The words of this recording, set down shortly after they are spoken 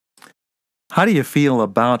How do you feel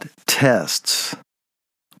about tests?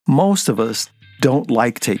 Most of us don't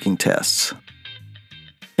like taking tests.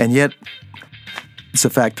 And yet, it's a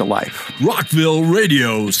fact of life. Rockville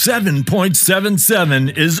Radio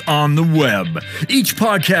 7.77 is on the web. Each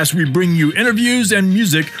podcast, we bring you interviews and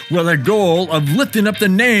music with a goal of lifting up the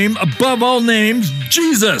name above all names,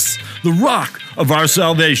 Jesus, the rock of our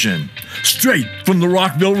salvation. Straight from the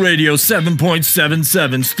Rockville Radio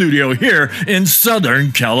 7.77 studio here in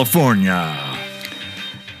Southern California.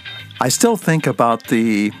 I still think about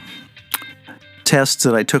the tests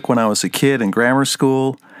that I took when I was a kid in grammar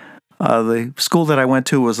school. The school that I went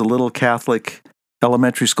to was a little Catholic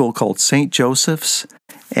elementary school called St. Joseph's.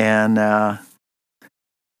 And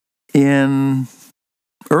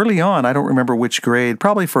early on, I don't remember which grade,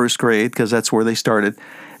 probably first grade, because that's where they started,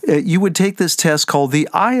 you would take this test called the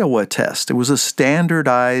Iowa test. It was a standard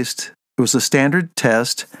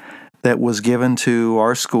test that was given to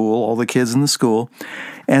our school, all the kids in the school.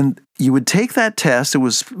 And you would take that test. It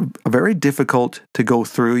was very difficult to go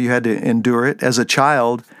through. You had to endure it. As a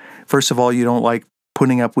child, first of all, you don't like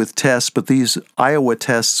putting up with tests, but these Iowa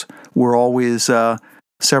tests were always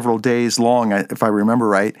several days long, if I remember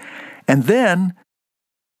right. And then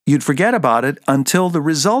you'd forget about it until the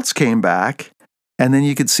results came back, and then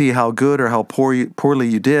you could see how good or how poorly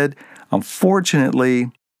you did.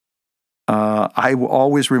 Unfortunately, I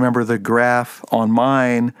always remember the graph on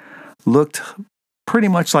mine looked pretty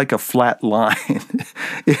much like a flat line.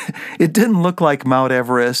 It didn't look like Mount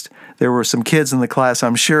Everest. There were some kids in the class,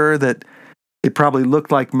 I'm sure, that it probably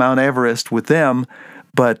looked like Mount Everest with them,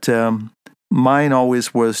 but mine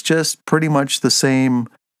always was just pretty much the same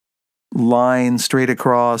line straight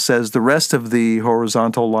across as the rest of the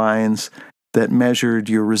horizontal lines that measured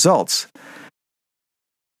your results.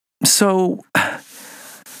 So,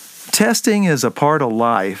 testing is a part of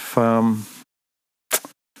life. And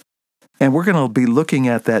we're going to be looking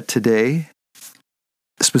at that today,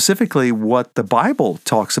 specifically what the Bible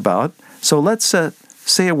talks about. So let's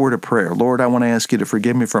say a word of prayer. Lord, I want to ask you to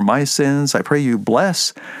forgive me for my sins. I pray you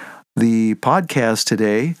bless the podcast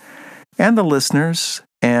today and the listeners,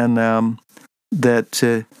 and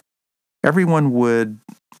that everyone would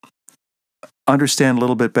understand a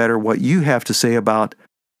little bit better what you have to say about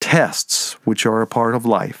tests, which are a part of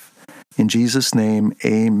life. In Jesus' name,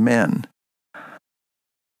 amen.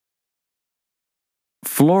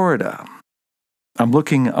 Florida. I'm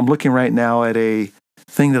looking right now at a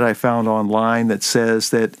thing that I found online that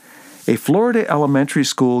says that a Florida elementary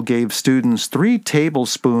school gave students 3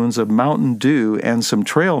 tablespoons of Mountain Dew and some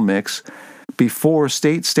trail mix before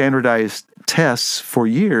state standardized tests for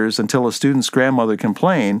years until a student's grandmother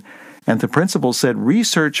complained, and the principal said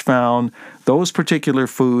research found those particular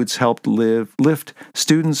foods helped lift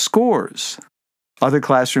students' scores. Other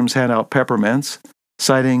classrooms hand out peppermints,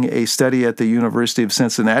 citing a study at the University of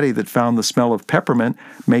Cincinnati that found the smell of peppermint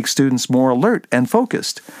makes students more alert and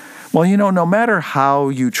focused. Well, no matter how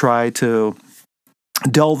you try to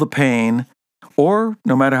dull the pain, or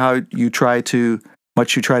no matter how you try to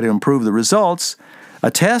improve the results, a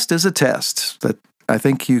test is a test. That I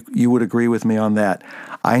think you would agree with me on that.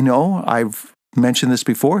 I know I've mentioned this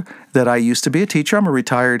before, that I used to be a teacher. I'm a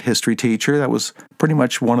retired history teacher. That was pretty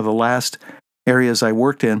much one of the last areas I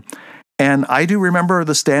worked in. And I do remember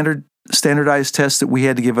the standardized tests that we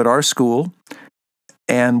had to give at our school.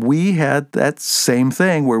 And we had that same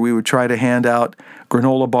thing where we would try to hand out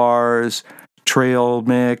granola bars, trail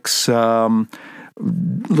mix,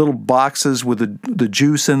 little boxes with the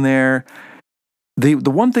juice in there. The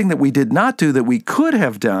one thing that we did not do that we could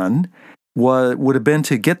have done would have been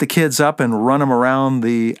to get the kids up and run them around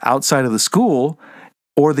the outside of the school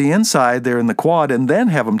or the inside there in the quad, and then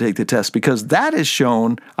have them take the test, because that is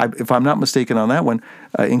shown, if I'm not mistaken on that one,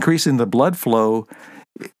 increasing the blood flow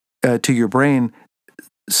to your brain.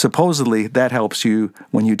 Supposedly, that helps you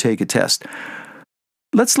when you take a test.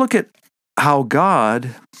 Let's look at how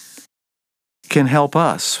God can help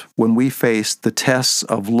us when we face the tests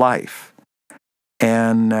of life,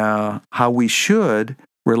 and how we should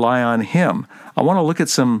rely on Him. I want to look at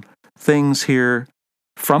some things here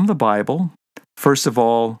from the Bible. First of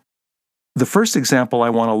all, the first example I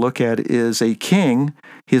want to look at is a king.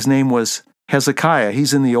 His name was Hezekiah.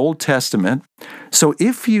 He's in the Old Testament. So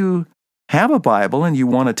if you have a Bible and you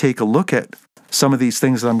want to take a look at some of these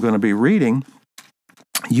things that I'm going to be reading,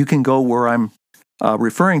 you can go where I'm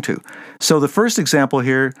referring to. So the first example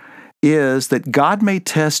here is that God may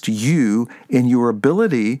test you in your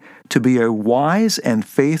ability to be a wise and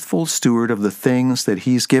faithful steward of the things that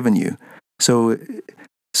He's given you.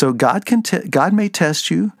 So God may test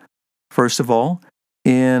you, first of all,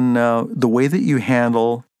 in the way that you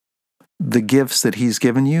handle the gifts that he's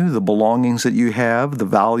given you, the belongings that you have, the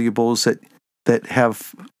valuables that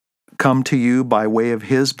have come to you by way of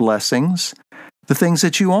his blessings, the things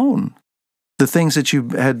that you own, the things that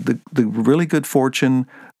you've had the really good fortune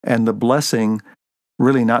and the blessing,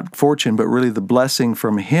 really not fortune, but really the blessing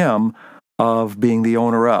from him of being the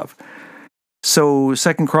owner of. So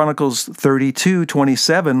 2 Chronicles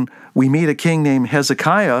 32:27, we meet a king named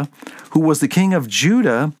Hezekiah, who was the king of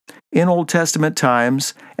Judah in Old Testament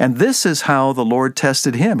times, and this is how the Lord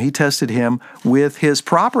tested him. He tested him with his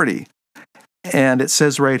property. And it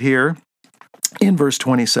says right here in verse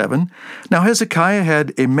 27, "Now Hezekiah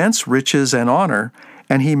had immense riches and honor,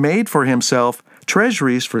 and he made for himself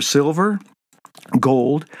treasuries for silver,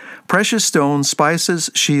 gold, precious stones,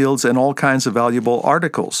 spices, shields, and all kinds of valuable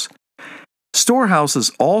articles.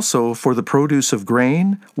 Storehouses also for the produce of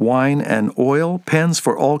grain, wine, and oil, pens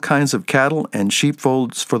for all kinds of cattle, and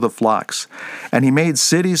sheepfolds for the flocks. And he made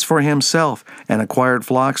cities for himself, and acquired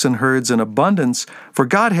flocks and herds in abundance, for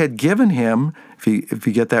God had given him," if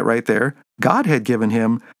you get that right there, God had given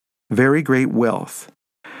him very great wealth.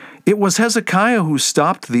 "It was Hezekiah who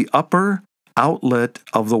stopped the upper outlet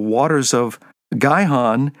of the waters of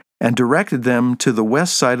Gihon, and directed them to the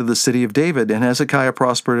west side of the city of David, and Hezekiah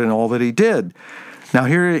prospered in all that he did." Now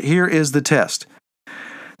here is the test.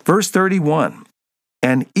 Verse 31,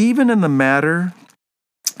 "And even in the matter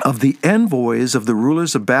of the envoys of the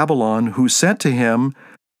rulers of Babylon who sent to him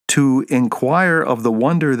to inquire of the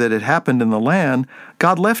wonder that had happened in the land,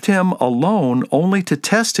 God left him alone only to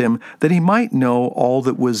test him, that he might know all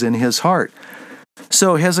that was in his heart."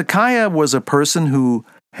 So Hezekiah was a person who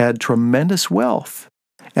had tremendous wealth.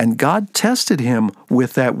 And God tested him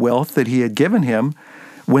with that wealth that he had given him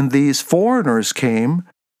when these foreigners came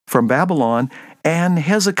from Babylon. And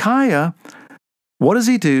Hezekiah, what does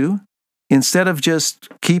he do? Instead of just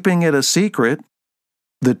keeping it a secret,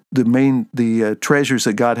 the treasures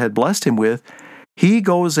that God had blessed him with, he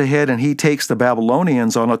goes ahead and he takes the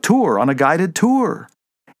Babylonians on a tour, on a guided tour.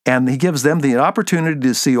 And he gives them the opportunity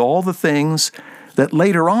to see all the things that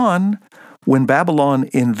later on, when Babylon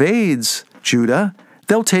invades Judah,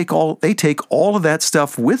 they take all of that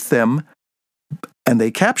stuff with them, and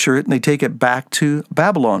they capture it and they take it back to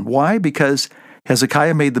Babylon. Why? Because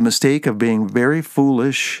Hezekiah made the mistake of being very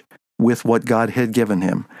foolish with what God had given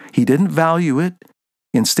him. He didn't value it.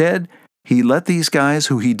 Instead, he let these guys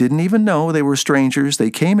who he didn't even know, they were strangers,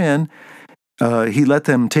 they came in, he let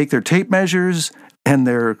them take their tape measures and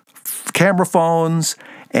their camera phones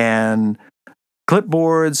and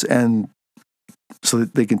clipboards, and so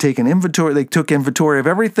that they can take an inventory. They took inventory of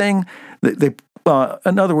everything.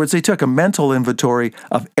 In other words, they took a mental inventory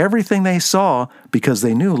of everything they saw, because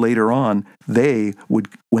they knew later on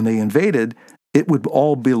when they invaded, it would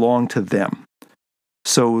all belong to them.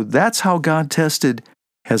 So that's how God tested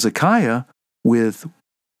Hezekiah with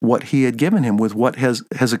what he had given him, with what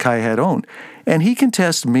Hezekiah had owned. And he can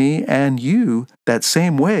test me and you that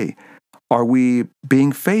same way. Are we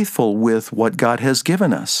being faithful with what God has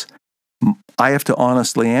given us? I have to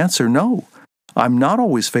honestly answer, no. I'm not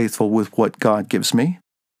always faithful with what God gives me,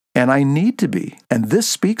 and I need to be. And this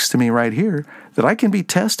speaks to me right here that I can be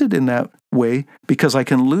tested in that way, because I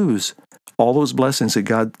can lose all those blessings that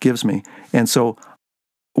God gives me. And so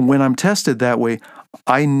when I'm tested that way,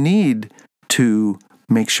 I need to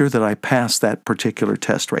make sure that I pass that particular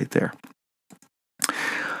test right there.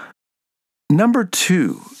 Number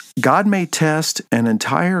 2, God may test an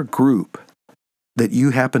entire group that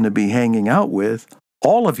you happen to be hanging out with,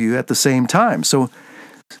 all of you at the same time. So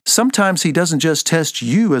sometimes he doesn't just test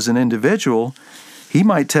you as an individual, he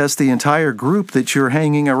might test the entire group that you're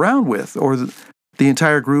hanging around with, or the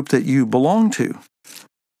entire group that you belong to.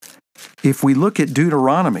 If we look at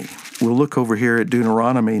Deuteronomy, we'll look over here at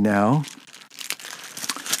Deuteronomy now.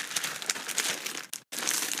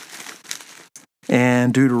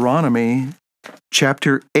 And Deuteronomy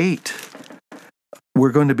chapter 8,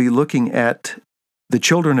 we're going to be looking at the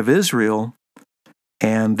children of Israel,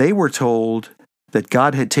 and they were told that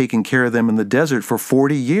God had taken care of them in the desert for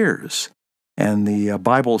 40 years. And the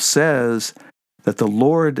Bible says that the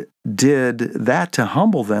Lord did that to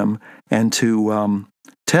humble them and to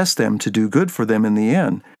test them, to do good for them in the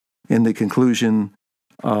end, in the conclusion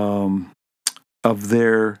of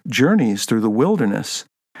their journeys through the wilderness.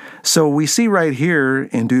 So we see right here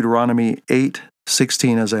in Deuteronomy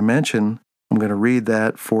 8:16, as I mentioned, I'm going to read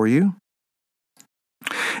that for you.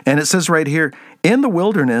 And it says right here, "In the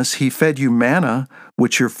wilderness he fed you manna,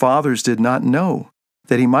 which your fathers did not know,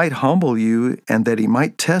 that he might humble you and that he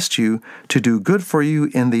might test you to do good for you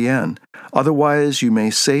in the end. Otherwise you may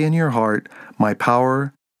say in your heart, my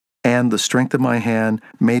power and the strength of my hand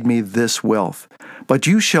made me this wealth. But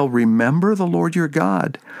you shall remember the Lord your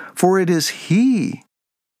God, for it is He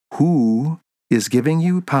who is giving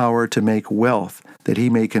you power to make wealth, that He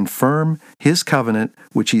may confirm His covenant,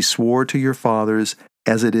 which He swore to your fathers,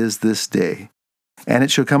 as it is this day. And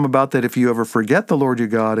it shall come about that if you ever forget the Lord your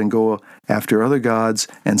God and go after other gods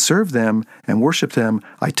and serve them and worship them,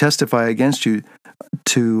 I testify against you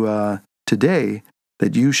today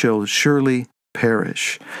that you shall surely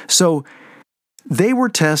perish. So they were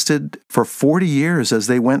tested for 40 years as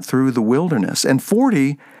they went through the wilderness. And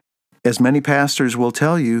 40, as many pastors will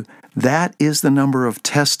tell you, that is the number of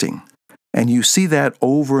testing. And you see that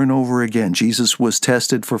over and over again. Jesus was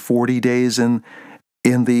tested for 40 days in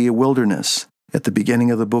the wilderness at the beginning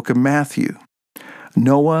of the book of Matthew.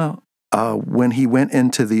 Noah, when he went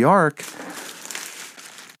into the ark,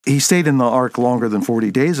 he stayed in the ark longer than 40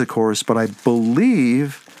 days, of course, but I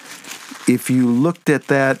believe if you looked at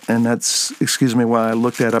that, and that's, excuse me while I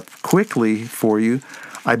looked that up quickly for you,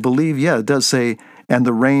 I believe, it does say, and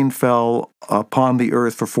the rain fell upon the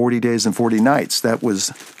earth for 40 days and 40 nights. That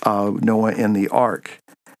was Noah in the ark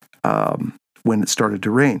when it started to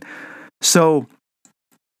rain. So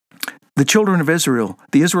the children of Israel,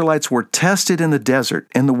 the Israelites were tested in the desert,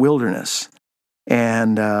 in the wilderness.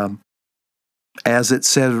 And as it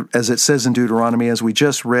says in Deuteronomy, as we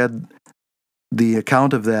just read the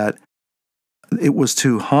account of that, it was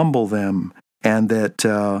to humble them, and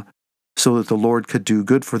that so that the Lord could do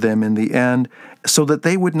good for them in the end, so that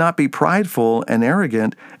they would not be prideful and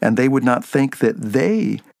arrogant, and they would not think that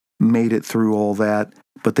they made it through all that,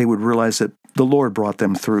 but they would realize that the Lord brought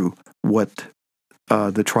them through what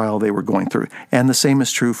the trial they were going through. And the same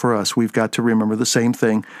is true for us. We've got to remember the same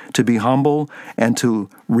thing, to be humble and to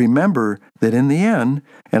remember that in the end,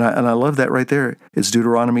 and I love that right there, it's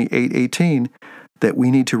Deuteronomy 8:18, that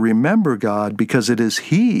we need to remember God because it is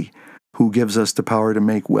He who gives us the power to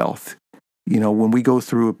make wealth. You know, when we go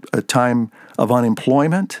through a time of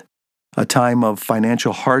unemployment, a time of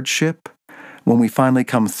financial hardship, when we finally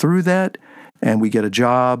come through that and we get a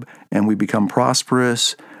job and we become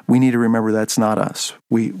prosperous, we need to remember that's not us.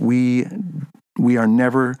 We are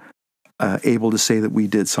never able to say that we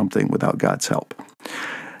did something without God's help.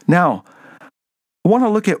 Now, I want to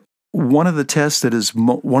look at one of the tests that is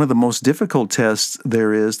one of the most difficult tests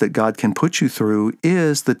there is that God can put you through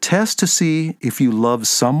is the test to see if you love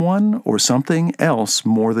someone or something else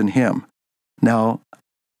more than Him. Now,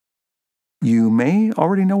 you may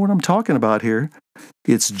already know what I'm talking about here.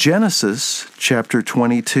 It's Genesis chapter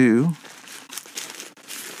 22.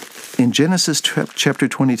 In Genesis chapter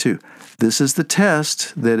 22, this is the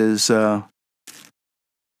test that is,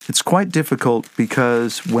 it's quite difficult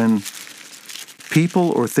because when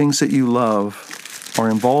people or things that you love are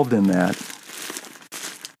involved in that,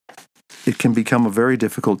 it can become a very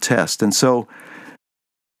difficult test. And so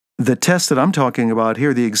the test that I'm talking about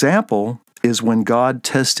here, the example, is when God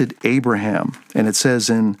tested Abraham. And it says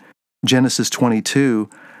in Genesis 22,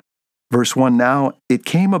 Verse 1, now it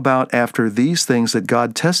came about after these things that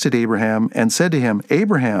God tested Abraham and said to him,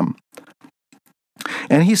 Abraham.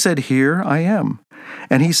 And he said, Here I am.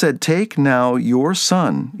 And he said, Take now your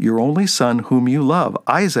son, your only son, whom you love,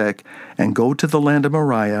 Isaac, and go to the land of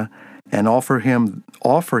Moriah, and offer him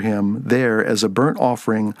there as a burnt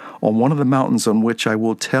offering on one of the mountains on which I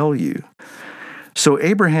will tell you. So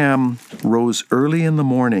Abraham rose early in the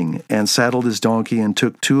morning and saddled his donkey and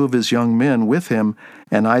took 2 of his young men with him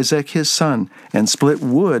and Isaac his son and split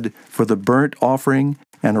wood for the burnt offering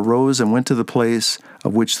and arose and went to the place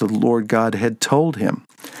of which the Lord God had told him.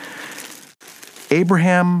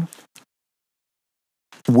 Abraham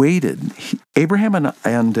waited. Abraham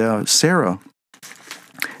and Sarah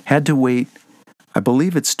had to wait, I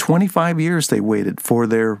believe it's 25 years they waited for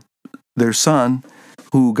their son,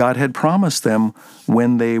 who God had promised them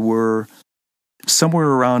when they were somewhere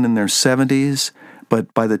around in their 70s.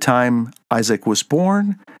 But by the time Isaac was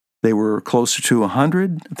born, they were closer to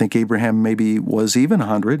 100. I think Abraham maybe was even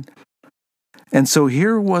 100. And so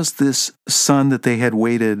here was this son that they had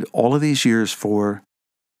waited all of these years for,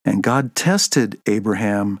 and God tested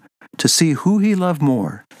Abraham to see who he loved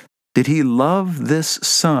more. Did he love this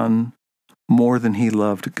son more than he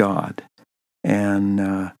loved God?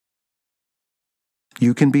 And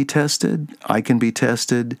you can be tested, I can be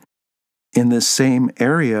tested in this same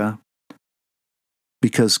area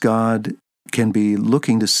because God can be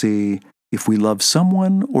looking to see if we love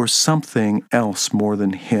someone or something else more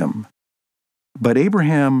than Him. But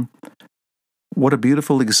Abraham, what a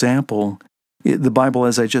beautiful example. The Bible,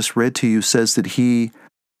 as I just read to you, says that he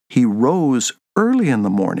rose early in the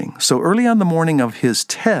morning. So early on the morning of his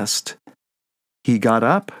test, he got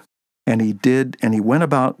up and he went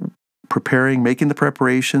about making the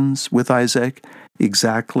preparations with Isaac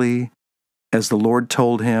exactly as the Lord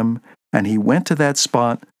told him, and he went to that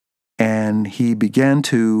spot and he began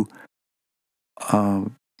to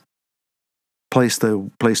place the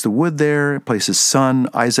wood there, place his son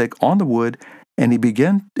Isaac on the wood, and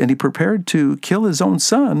he prepared to kill his own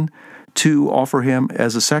son to offer him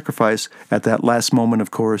as a sacrifice. At that last moment,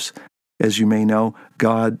 of course, as you may know,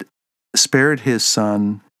 God spared his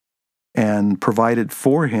son and provided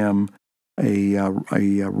for him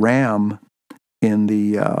a ram in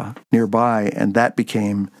the nearby, and that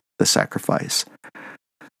became the sacrifice.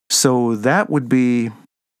 So that would be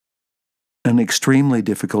an extremely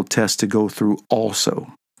difficult test to go through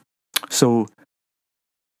also. So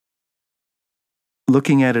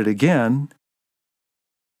looking at it again,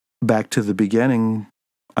 back to the beginning,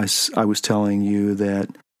 I was telling you that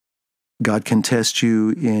God can test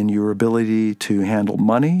you in your ability to handle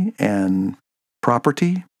money and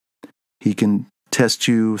property. He can test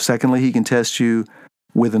you, secondly, he can test you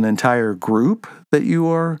with an entire group that you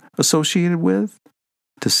are associated with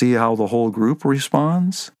to see how the whole group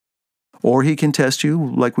responds. Or he can test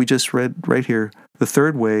you, like we just read right here. The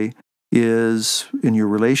third way is in your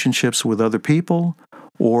relationships with other people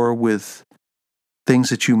or with things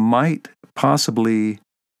that you might possibly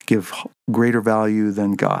give greater value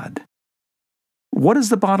than God. What is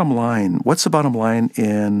the bottom line? What's the bottom line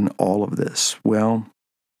in all of this? Well,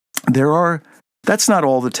 that's not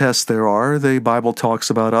all the tests there are. The Bible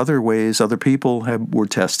talks about other ways other people were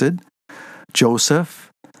tested.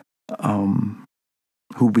 Joseph,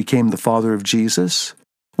 who became the father of Jesus,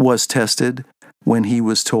 was tested when he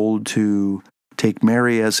was told to take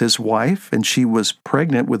Mary as his wife, and she was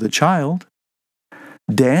pregnant with a child.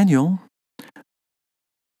 Daniel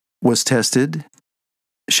was tested.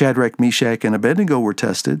 Shadrach, Meshach, and Abednego were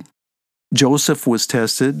tested. Joseph was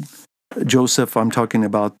tested. Joseph, I'm talking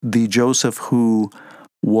about the Joseph who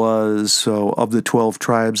was of the 12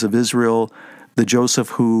 tribes of Israel, the Joseph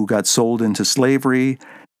who got sold into slavery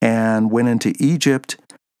and went into Egypt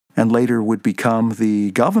and later would become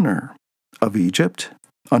the governor of Egypt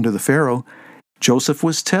under the Pharaoh. Joseph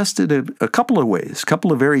was tested in a couple of ways, a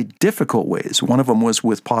couple of very difficult ways. One of them was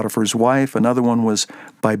with Potiphar's wife. Another one was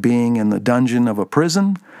by being in the dungeon of a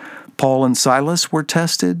prison. Paul and Silas were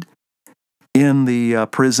tested in the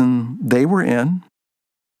prison they were in.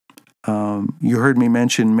 You heard me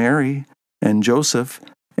mention Mary and Joseph,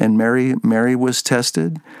 and Mary was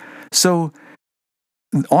tested. So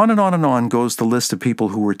on and on and on goes the list of people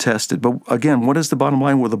who were tested. But again, what is the bottom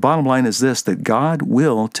line? Well, the bottom line is this, that God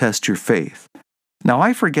will test your faith. Now,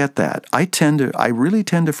 I forget that. I really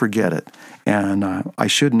tend to forget it, and I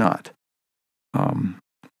should not. A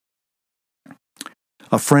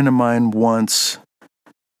friend of mine once,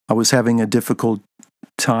 I was having a difficult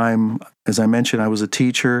time. As I mentioned, I was a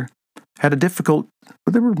teacher.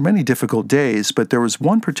 There were many difficult days, but there was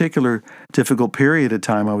one particular difficult period of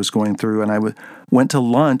time I was going through, and I went to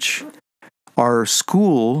lunch. Our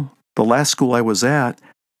school, the last school I was at,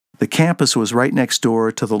 the campus was right next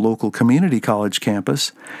door to the local community college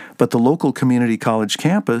campus, but the local community college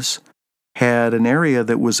campus had an area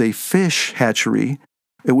that was a fish hatchery.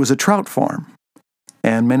 It was a trout farm,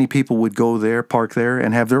 and many people would go there, park there,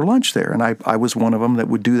 and have their lunch there, and I was one of them that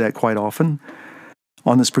would do that quite often.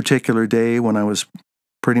 On this particular day, when I was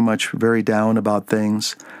pretty much very down about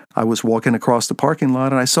things, I was walking across the parking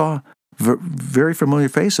lot, and I saw a very familiar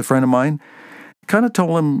face, a friend of mine. Kind of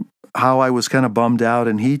told him how I was kind of bummed out,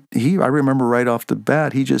 and he I remember right off the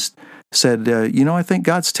bat, he just said, I think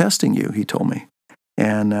God's testing you, he told me.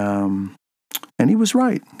 And he was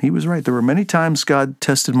right. He was right. There were many times God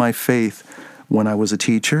tested my faith when I was a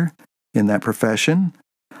teacher in that profession.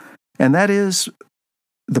 And that is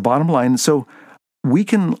the bottom line. So we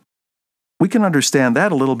can understand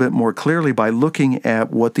that a little bit more clearly by looking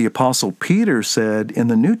at what the Apostle Peter said in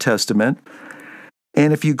the New Testament.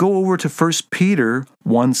 And if you go over to 1 Peter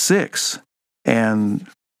 1:6, and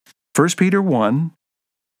 1 Peter 1,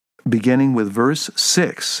 beginning with verse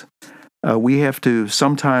 6, we have to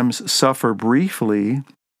sometimes suffer briefly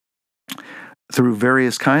through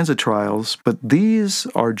various kinds of trials, but these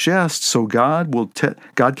are just so God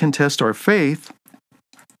can test our faith,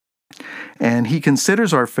 and He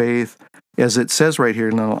considers our faith, as it says right here,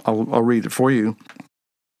 and I'll read it for you,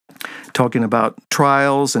 talking about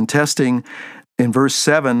trials and testing. In verse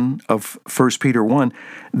 7 of 1 Peter 1,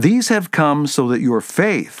 these have come so that your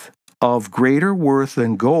faith, of greater worth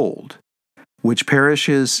than gold, which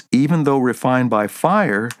perishes even though refined by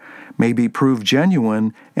fire, may be proved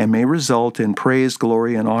genuine and may result in praise,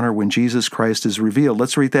 glory, and honor when Jesus Christ is revealed.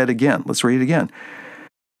 Let's read that again. Let's read it again.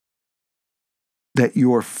 that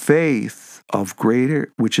your faith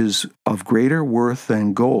which is of greater worth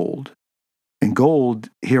than gold, and gold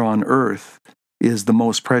here on earth is the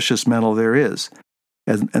most precious metal there is.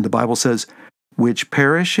 And the Bible says, which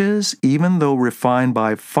perishes even though refined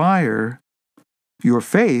by fire, your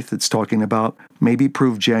faith, it's talking about, may be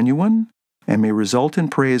proved genuine and may result in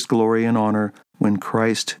praise, glory, and honor when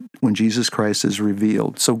Jesus Christ is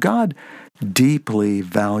revealed. So God deeply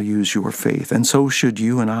values your faith, and so should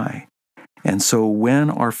you and I. And so when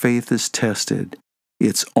our faith is tested,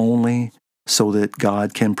 it's only so that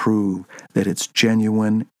God can prove that it's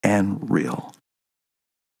genuine and real.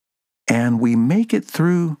 And we make it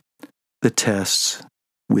through the tests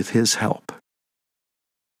with His help.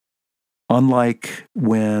 Unlike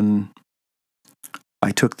when I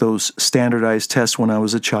took those standardized tests when I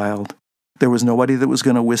was a child, there was nobody that was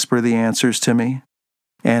going to whisper the answers to me.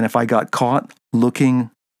 And if I got caught looking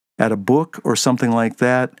at a book or something like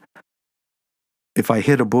that, if I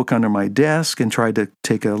hid a book under my desk and tried to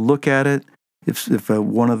take a look at it, if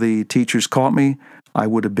one of the teachers caught me, I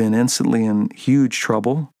would have been instantly in huge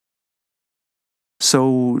trouble.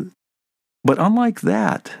 So, but unlike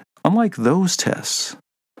those tests,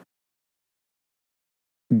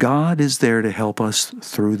 God is there to help us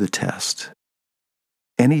through the test.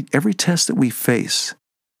 Every test that we face,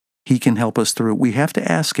 He can help us through. We have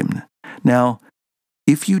to ask Him. Now,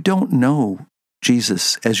 if you don't know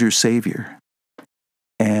Jesus as your Savior,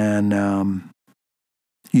 and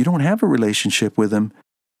you don't have a relationship with Him,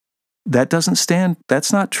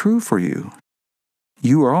 that's not true for you.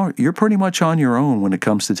 You're pretty much on your own when it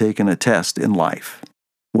comes to taking a test in life,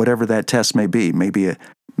 whatever that test may be. Maybe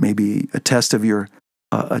a test of the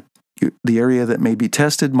area that may be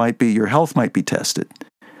tested might be your health might be tested,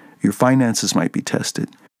 your finances might be tested,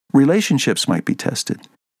 relationships might be tested.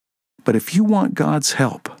 But if you want God's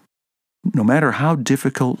help, no matter how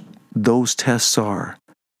difficult those tests are,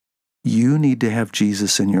 you need to have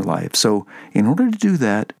Jesus in your life. So in order to do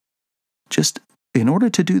that, just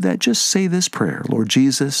say this prayer. Lord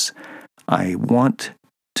Jesus, I want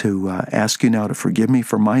to ask you now to forgive me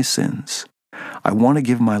for my sins. I want to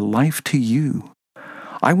give my life to you.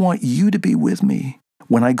 I want you to be with me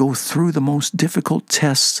when I go through the most difficult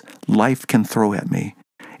tests life can throw at me.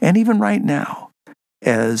 And even right now,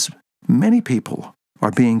 as many people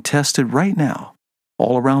are being tested right now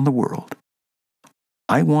all around the world,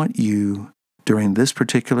 I want you, during this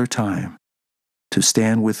particular time, to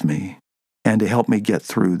stand with me and to help me get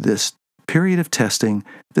through this period of testing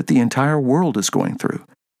that the entire world is going through.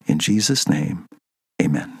 In Jesus' name,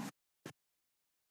 amen.